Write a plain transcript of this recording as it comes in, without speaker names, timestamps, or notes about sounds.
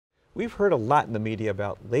We've heard a lot in the media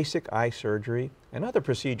about LASIK eye surgery and other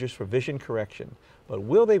procedures for vision correction, but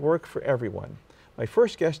will they work for everyone? My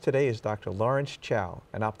first guest today is Dr. Lawrence Chow,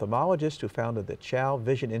 an ophthalmologist who founded the Chow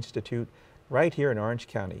Vision Institute right here in Orange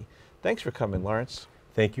County. Thanks for coming, Lawrence.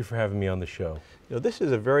 Thank you for having me on the show. You know, this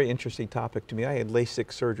is a very interesting topic to me. I had LASIK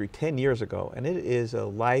surgery 10 years ago, and it is a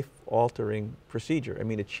life-altering procedure. I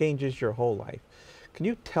mean, it changes your whole life. Can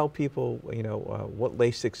you tell people, what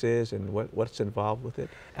LASIK is and what's involved with it?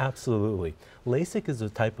 Absolutely. LASIK is a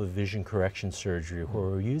type of vision correction surgery where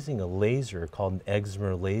we're using a laser called an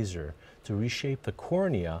excimer laser to reshape the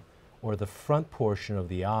cornea, or the front portion of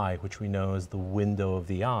the eye, which we know as the window of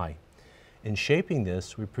the eye. In shaping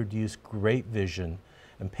this, we produce great vision,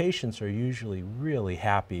 and patients are usually really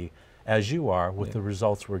happy, as you are, with the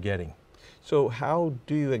results we're getting. So how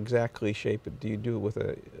do you exactly shape it? Do you do it with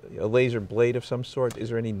a laser blade of some sort? Is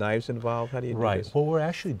there any knives involved? How do you do Right. this? What we're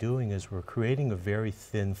actually doing is we're creating a very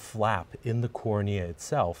thin flap in the cornea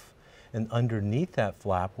itself, and underneath that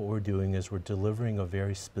flap what we're doing is we're delivering a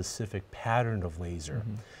very specific pattern of laser.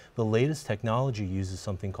 The latest technology uses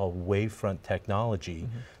something called wavefront technology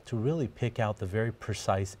to really pick out the very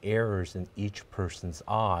precise errors in each person's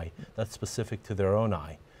eye that's specific to their own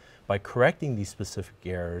eye. By correcting these specific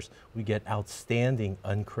errors, we get outstanding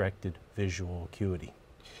uncorrected visual acuity.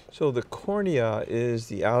 So the cornea is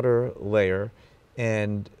the outer layer,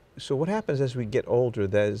 and so what happens as we get older?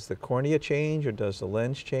 Does the cornea change or does the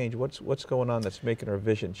lens change? What's going on that's making our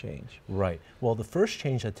vision change? Right. Well, the first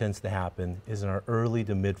change that tends to happen is in our early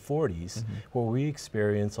to mid-40s, where we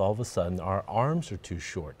experience all of a sudden our arms are too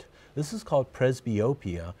short. This is called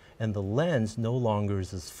presbyopia, and the lens no longer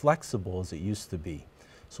is as flexible as it used to be.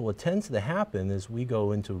 So what tends to happen is we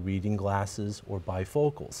go into reading glasses or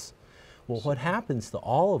bifocals. Well, what happens to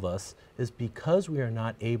all of us is because we are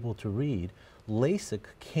not able to read, LASIK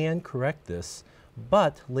can correct this,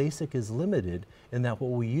 but LASIK is limited in that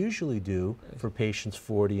what we usually do for patients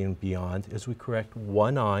 40 and beyond is we correct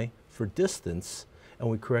one eye for distance and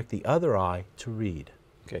we correct the other eye to read.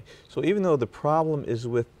 Okay, so even though the problem is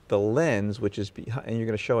with the lens, which is behind, and you're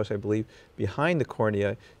going to show us, I believe, behind the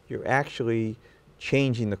cornea, you're actually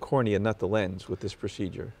changing the cornea, not the lens, with this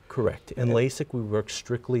procedure. Correct. In LASIK, we work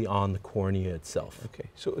strictly on the cornea itself. Okay.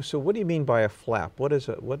 So what do you mean by a flap? What does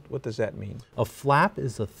that mean? A flap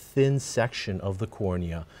is a thin section of the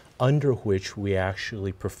cornea under which we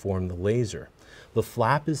actually perform the laser. The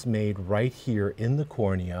flap is made right here in the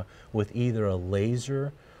cornea with either a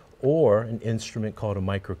laser or an instrument called a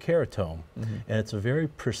microkeratome. And it's a very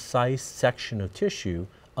precise section of tissue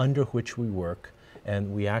under which we work,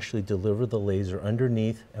 and we actually deliver the laser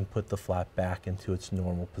underneath and put the flap back into its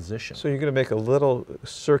normal position. So you're going to make a little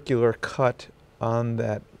circular cut on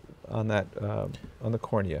the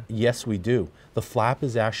cornea. Yes, we do. The flap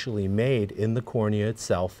is actually made in the cornea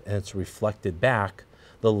itself, and it's reflected back.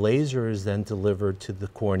 The laser is then delivered to the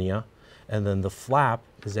cornea, and then the flap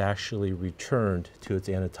is actually returned to its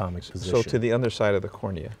anatomic position. So to the underside of the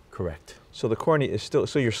cornea. Correct. So the cornea is still,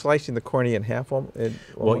 so you're slicing the cornea in half almost?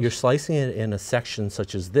 Well, you're slicing it in a section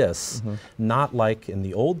such as this, not like in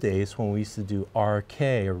the old days when we used to do RK,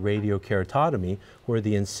 or radiokeratotomy, where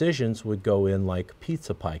the incisions would go in like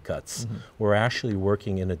pizza pie cuts. We're actually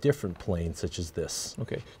working in a different plane such as this.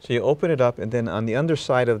 Okay, so you open it up, and then on the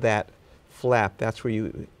underside of that flap, that's where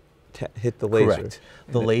you hit the laser. Correct.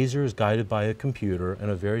 The laser is guided by a computer, and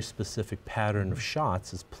a very specific pattern of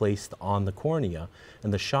shots is placed on the cornea,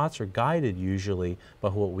 and the shots are guided usually by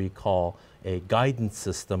what we call a guidance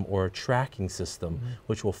system or a tracking system,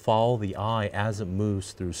 which will follow the eye as it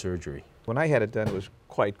moves through surgery. When I had it done, it was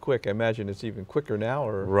quite quick. I imagine it's even quicker now,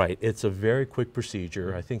 or? Right. It's a very quick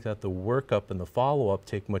procedure. I think that the workup and the follow-up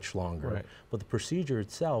take much longer, but the procedure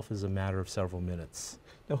itself is a matter of several minutes.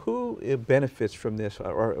 Now, who benefits from this,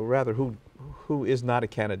 or rather, who is not a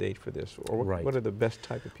candidate for this, or what are the best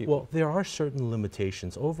type of people? Well, there are certain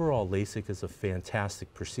limitations. Overall, LASIK is a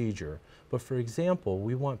fantastic procedure, but for example,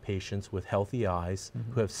 we want patients with healthy eyes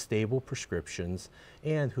who have stable prescriptions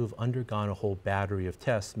and who have undergone a whole battery of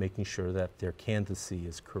tests making sure that their candidacy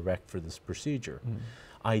is correct for this procedure.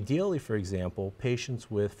 Ideally, for example,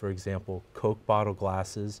 patients with, for example, Coke bottle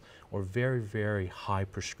glasses or very, very high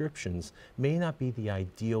prescriptions may not be the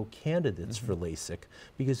ideal candidates for LASIK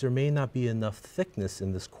because there may not be enough thickness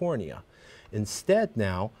in this cornea. Instead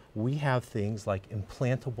now, we have things like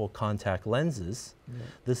implantable contact lenses.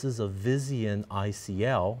 This is a Visian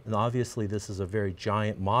ICL, and obviously this is a very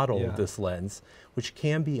giant model of this lens, which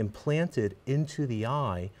can be implanted into the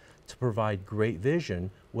eye to provide great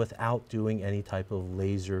vision without doing any type of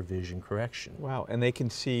laser vision correction. Wow, and they can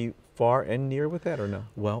see far and near with that or no?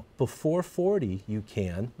 Well, before 40 you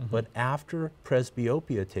can, but after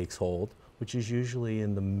presbyopia takes hold, which is usually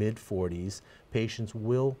in the mid-40s, patients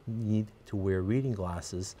will need to wear reading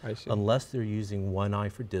glasses unless they're using one eye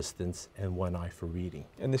for distance and one eye for reading.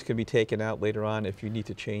 And this can be taken out later on if you need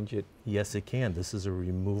to change it? Yes, it can. This is a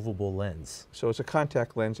removable lens. So it's a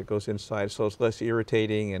contact lens that goes inside, so it's less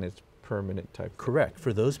irritating and it's permanent type? Correct.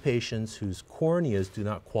 For those patients whose corneas do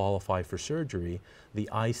not qualify for surgery, the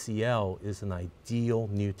ICL is an ideal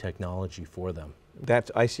new technology for them. That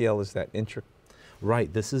ICL is that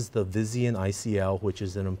Right. This is the Visian ICL, which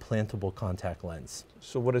is an implantable contact lens.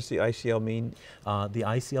 So what does the ICL mean? The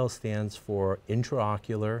ICL stands for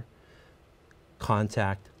intraocular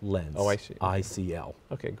contact lens. Oh, I see. ICL.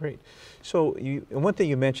 Okay, great. So and one thing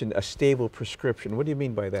you mentioned, a stable prescription. What do you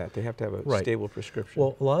mean by that? They have to have a stable prescription?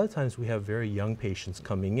 Well, a lot of times we have very young patients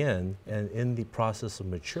coming in, and in the process of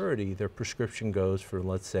maturity, their prescription goes from,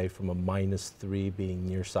 let's say, from a -3 being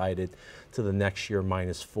nearsighted to the next year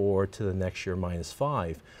 -4 to the next year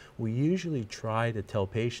 -5. We usually try to tell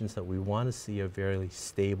patients that we want to see a very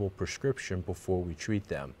stable prescription before we treat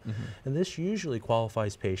them. And this usually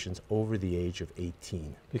qualifies patients over the age of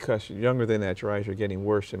 18. Because younger than that, your eyes are getting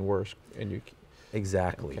worse and worse.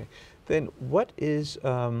 Exactly. Okay. Then what is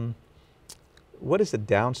the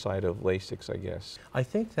downside of LASIK, I guess? I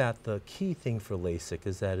think that the key thing for LASIK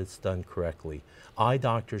is that it's done correctly. Eye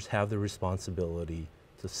doctors have the responsibility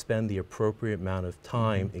to spend the appropriate amount of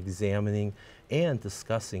time examining and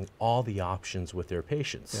discussing all the options with their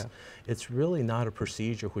patients. It's really not a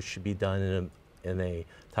procedure which should be done in a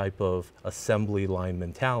type of assembly line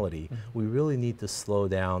mentality. We really need to slow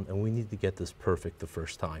down, and we need to get this perfect the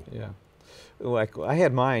first time. Yeah. Like I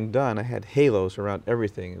had mine done, I had halos around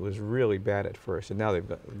everything. It was really bad at first, and now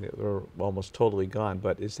they're almost totally gone.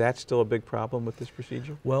 But is that still a big problem with this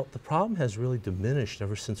procedure? Well, the problem has really diminished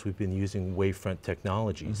ever since we've been using wavefront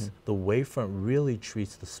technologies. The wavefront really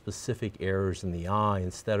treats the specific errors in the eye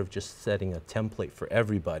instead of just setting a template for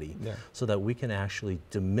everybody, so that we can actually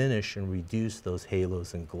diminish and reduce those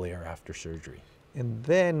halos and glare after surgery. And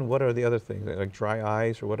then what are the other things, like dry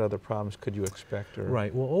eyes, or what other problems could you expect?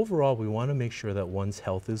 Right. Well, overall, we want to make sure that one's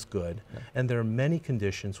health is good. And there are many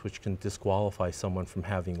conditions which can disqualify someone from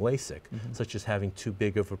having LASIK, such as having too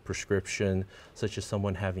big of a prescription, such as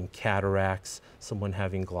someone having cataracts, someone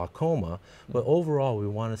having glaucoma. But overall, we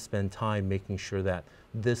want to spend time making sure that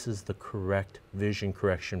this is the correct vision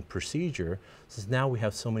correction procedure, since now we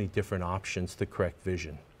have so many different options to correct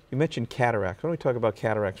vision. You mentioned cataracts. Why don't we talk about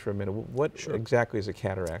cataracts for a minute? What exactly is a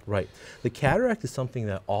cataract? Right. The cataract is something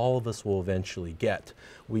that all of us will eventually get.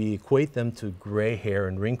 We equate them to gray hair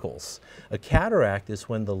and wrinkles. A cataract is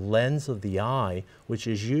when the lens of the eye, which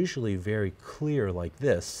is usually very clear like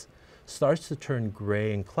this, starts to turn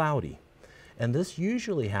gray and cloudy. And this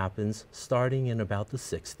usually happens starting in about the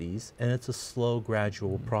 60s, and it's a slow,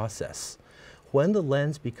 gradual process. When the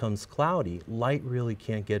lens becomes cloudy, light really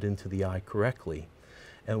can't get into the eye correctly.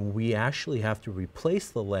 And we actually have to replace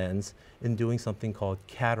the lens in doing something called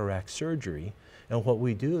cataract surgery. And what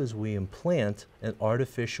we do is we implant an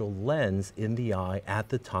artificial lens in the eye at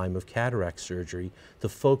the time of cataract surgery to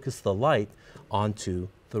focus the light onto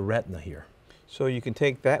the retina here. So you can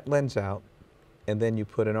take that lens out, and then you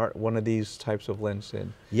put one of these types of lens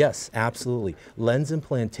in? Yes, absolutely. Lens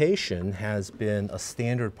implantation has been a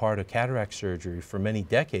standard part of cataract surgery for many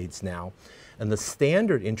decades now. And the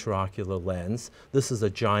standard intraocular lens, this is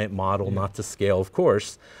a giant model, not to scale, of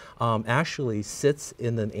course, actually sits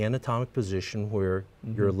in an anatomic position where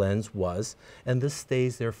your lens was, and this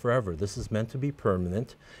stays there forever. This is meant to be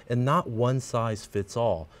permanent, and not one size fits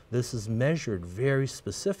all. This is measured very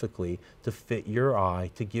specifically to fit your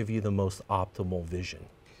eye to give you the most optimal vision.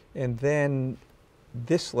 And then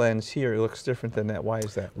this lens here looks different than that. Why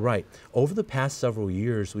is that? Right. Over the past several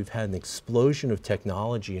years, we've had an explosion of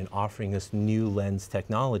technology in offering us new lens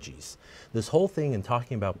technologies. This whole thing in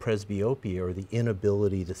talking about presbyopia, or the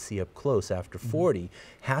inability to see up close after 40,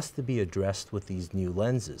 has to be addressed with these new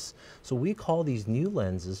lenses. So we call these new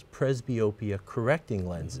lenses presbyopia correcting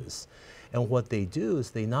lenses. And what they do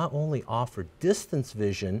is they not only offer distance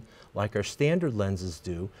vision like our standard lenses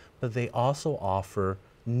do, but they also offer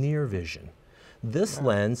near vision. This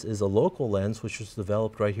lens is a local lens which was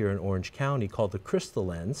developed right here in Orange County called the crystal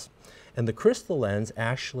lens. And the crystal lens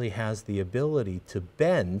actually has the ability to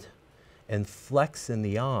bend and flex in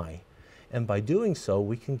the eye. And by doing so,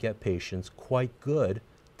 we can get patients quite good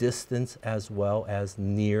distance as well as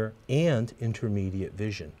near and intermediate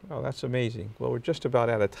vision. Oh, that's amazing. Well, we're just about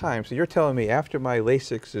out of time. So you're telling me after my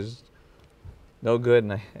LASIK is no good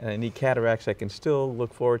and I need cataracts, I can still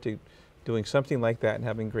look forward to doing something like that and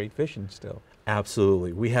having great vision still.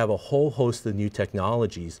 Absolutely. We have a whole host of new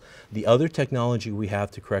technologies. The other technology we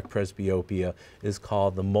have to correct presbyopia is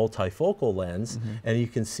called the multifocal lens, and you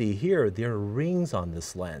can see here there are rings on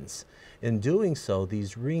this lens. In doing so,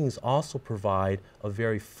 these rings also provide a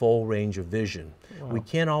very full range of vision. Wow. We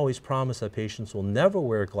can't always promise that patients will never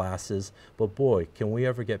wear glasses, but boy, can we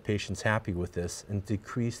ever get patients happy with this and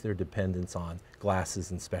decrease their dependence on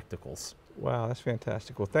glasses and spectacles. Wow, that's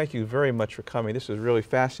fantastic. Well, thank you very much for coming. This was really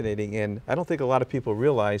fascinating, and I don't think a lot of people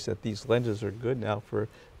realize that these lenses are good now for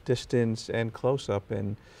distance and close-up,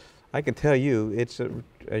 and I can tell you,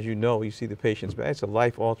 as you know, you see the patients, but it's a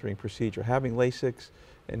life-altering procedure. Having LASIK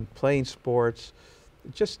and playing sports,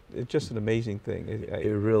 it's just an amazing thing. It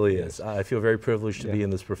really is. I feel very privileged to be in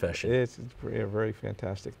this profession. It's very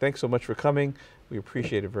fantastic. Thanks so much for coming. We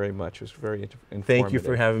appreciate it very much. It was very informative. Thank you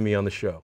for having me on the show.